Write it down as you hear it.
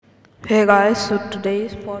Hey guys, so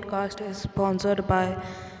today's podcast is sponsored by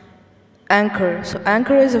Anchor. So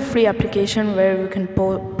Anchor is a free application where you can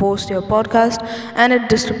post your podcast and it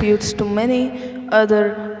distributes to many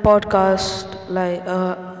other podcast like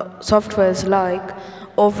softwares like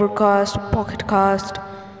Overcast, Pocketcast,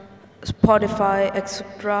 Spotify,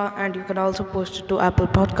 etc. And you can also post it to Apple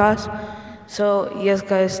Podcast. So yes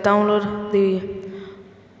guys, download the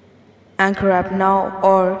Anchor app now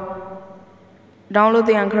or download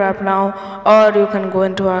the Anchor app now, or you can go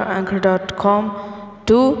into our anchor.com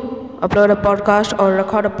to upload a podcast or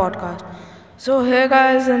record a podcast. So, hey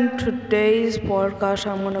guys, in today's podcast,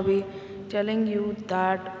 I'm gonna be telling you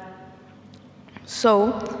that.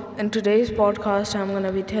 In today's podcast, I'm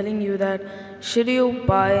gonna be telling you that should you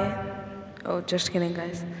buy. Oh, just kidding,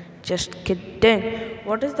 guys. Just kidding.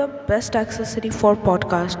 What is the best accessory for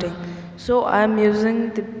podcasting? So, I'm using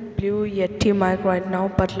the Blue Yeti mic right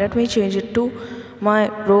now, but let me change it to my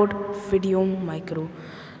Rode Video Micro.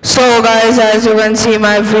 So guys, as you can see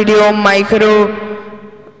my Video Micro.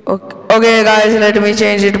 Okay guys, let me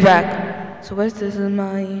change it back. So guys, this is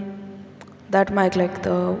my that mic, like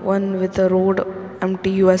the one with the Rode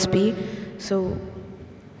empty USB. So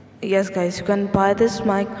yes guys, you can buy this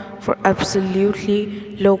mic for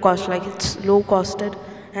absolutely low cost, like it's low costed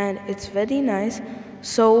and it's very nice.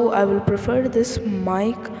 So I will prefer this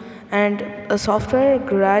mic and a software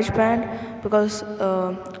GarageBand because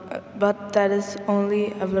but that is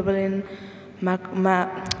only available in what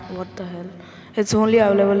the hell, it's only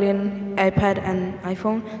available in iPad and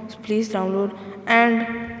iPhone. So please download. And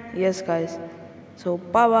yes guys, so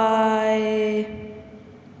bye bye.